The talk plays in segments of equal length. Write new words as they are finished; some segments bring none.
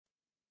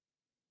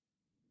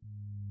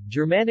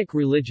Germanic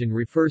religion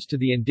refers to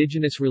the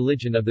indigenous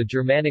religion of the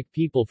Germanic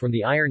people from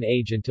the Iron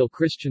Age until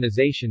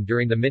Christianization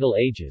during the Middle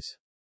Ages.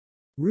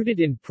 Rooted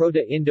in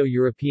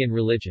Proto-Indo-European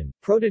religion,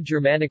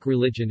 Proto-Germanic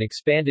religion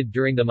expanded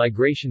during the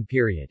migration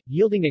period,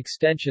 yielding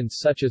extensions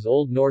such as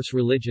Old Norse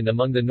religion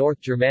among the North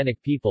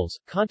Germanic peoples,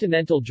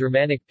 Continental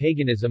Germanic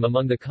paganism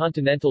among the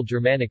Continental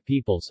Germanic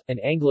peoples,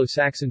 and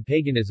Anglo-Saxon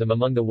paganism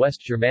among the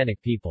West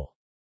Germanic people.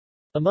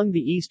 Among the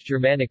East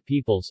Germanic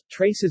peoples,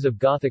 traces of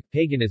Gothic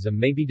paganism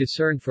may be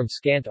discerned from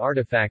scant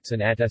artifacts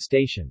and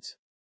attestations.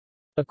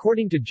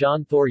 According to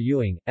John Thor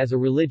Ewing, as a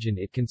religion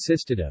it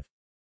consisted of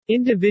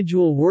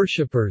individual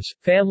worshippers,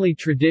 family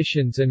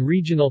traditions and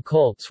regional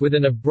cults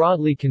within a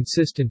broadly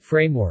consistent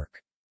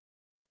framework.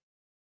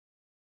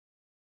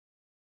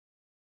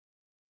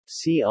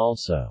 See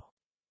also: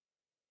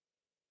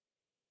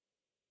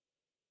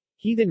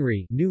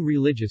 Heathenry, new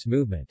religious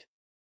movement.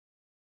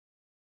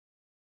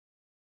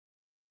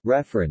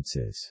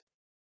 References.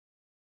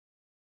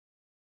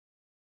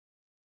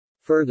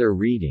 Further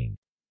reading.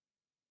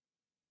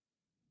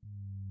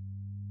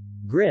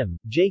 Grimm,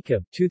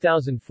 Jacob,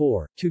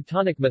 2004,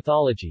 Teutonic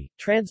Mythology,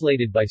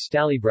 translated by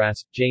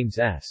Stalybras, James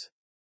S.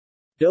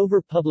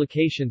 Dover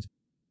Publications.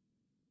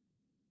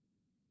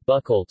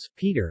 Buchholz,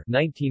 Peter,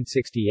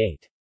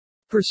 1968.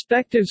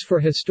 Perspectives for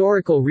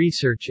Historical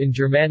Research in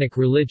Germanic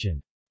Religion.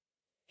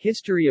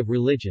 History of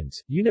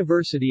Religions,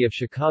 University of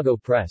Chicago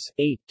Press,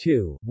 8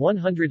 2,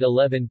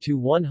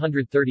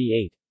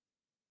 111-138.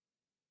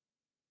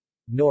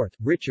 North,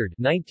 Richard,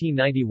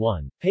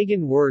 1991,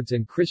 Pagan Words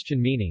and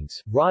Christian Meanings,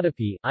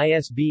 Rodopi,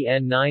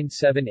 ISBN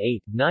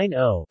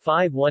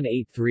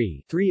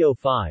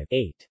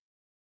 978-90-5183-305-8.